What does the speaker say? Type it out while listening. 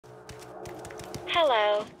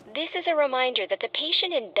Hello. This is a reminder that the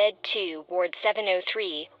patient in bed 2, ward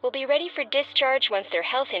 703, will be ready for discharge once their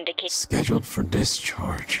health indicates. Scheduled for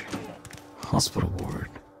discharge. Hospital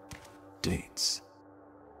ward. Dates.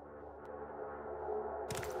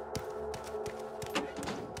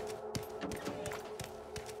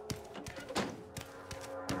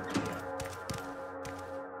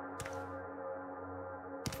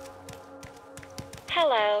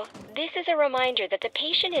 Hello. This is a reminder that the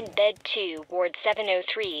patient in bed 2, ward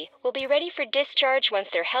 703, will be ready for discharge once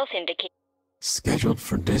their health indicates. Scheduled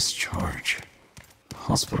for discharge.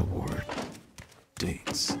 Hospital ward.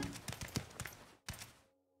 Dates.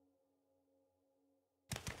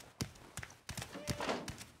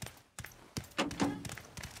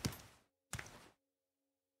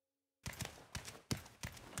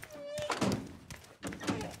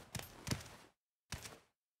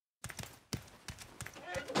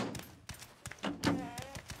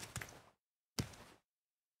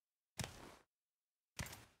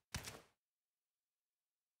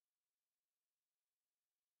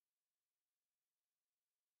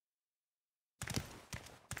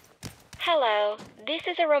 Hello. This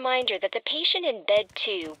is a reminder that the patient in bed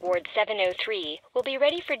 2, ward 703, will be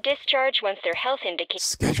ready for discharge once their health indicates.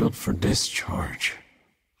 Scheduled for discharge.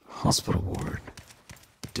 Hospital ward.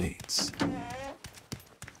 Dates.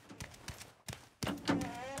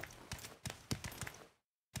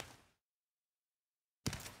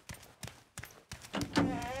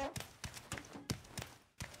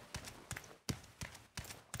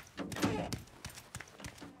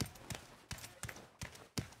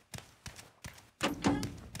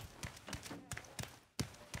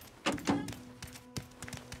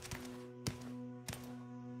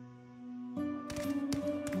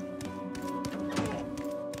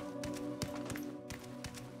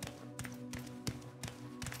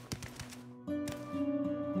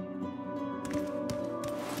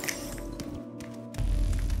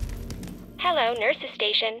 Hello, nurses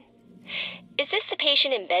station. Is this the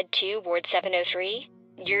patient in bed 2, ward 703?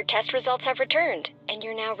 Your test results have returned, and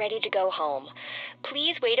you're now ready to go home.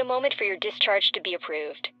 Please wait a moment for your discharge to be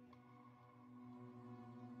approved.